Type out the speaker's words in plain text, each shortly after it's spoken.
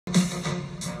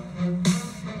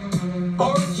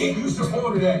Yeah, you should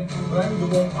order that. But I need to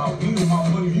want my beat on my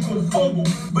money. You gonna fumble.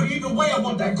 But either way, I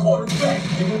want that quarterback,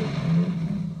 nigga.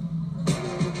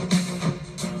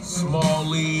 Small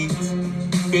leagues,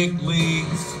 big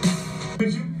leagues.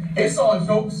 It's all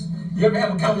jokes. You ever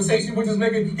have a conversation with this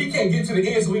nigga? He can't get to the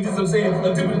end, so he just saying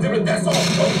a different. That's all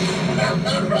jokes.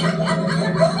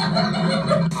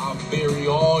 I'll bury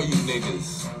all you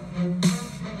niggas.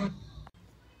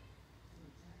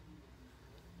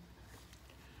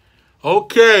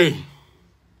 Okay.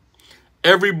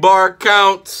 Every bar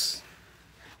counts.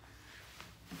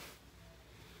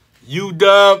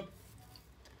 UW.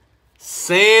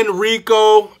 San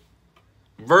Rico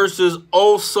versus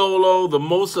O Solo, the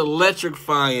most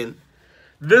electrifying.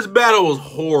 This battle was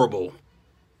horrible.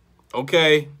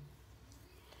 Okay.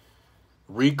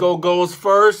 Rico goes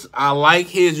first. I like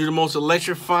his. You're the most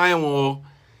electrifying. Well,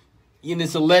 in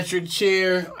this electric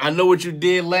chair. I know what you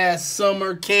did last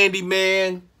summer,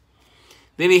 Candyman.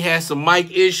 Then he had some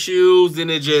mic issues. Then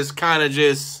it just kind of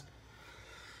just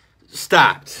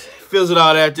stopped. Fizzled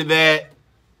out after that.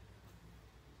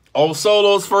 O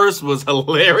Solo's first was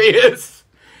hilarious.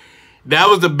 That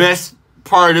was the best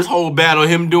part of this whole battle.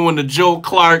 Him doing the Joe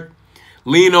Clark,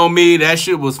 lean on me. That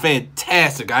shit was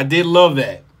fantastic. I did love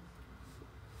that.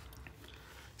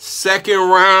 Second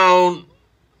round,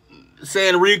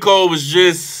 San Rico was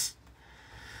just,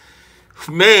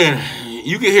 man,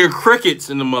 you can hear crickets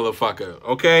in the motherfucker,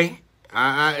 okay?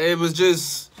 It was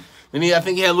just, and I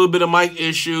think he had a little bit of mic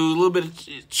issues, a little bit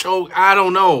of choke. I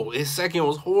don't know. His second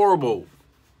was horrible.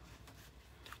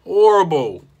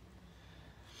 Horrible.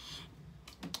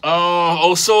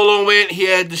 O Solo went. He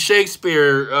had the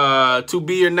Shakespeare, to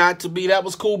be or not to be. That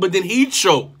was cool, but then he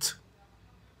choked.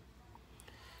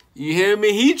 You hear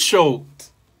me? He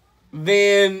choked.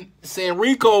 Then San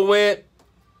Rico went.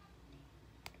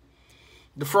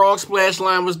 The frog splash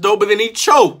line was dope, but then he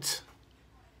choked.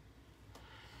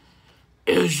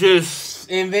 It was just,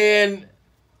 and then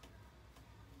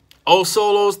O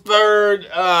Solo's third.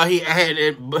 He had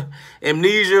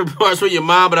amnesia parts with your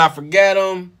mom, but I forgot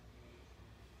him.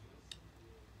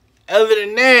 Other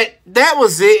than that, that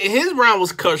was it. His round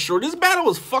was cut short. This battle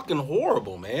was fucking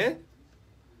horrible, man.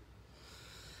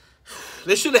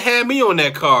 They should have had me on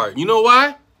that card. You know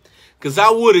why? Because I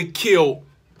would have killed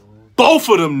both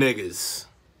of them niggas.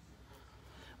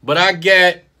 But I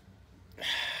got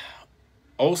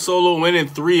O Solo winning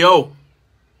 3-0.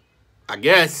 I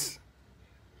guess.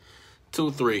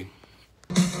 2-3.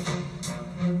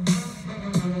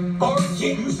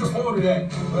 Yeah, you should order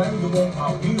that. But I need to want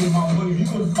my beat on my money. You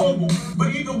gonna fumble.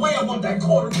 But either way, I want that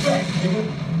quarterback, nigga.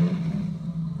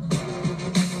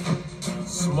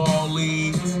 Small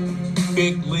leagues,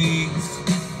 big leagues.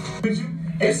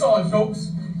 It's all jokes.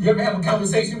 You ever have a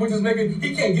conversation with this nigga?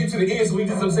 He can't get to the end, so he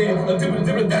just saying a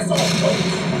different. That's all jokes.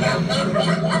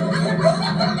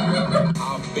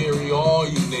 I'll bury all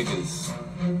you niggas.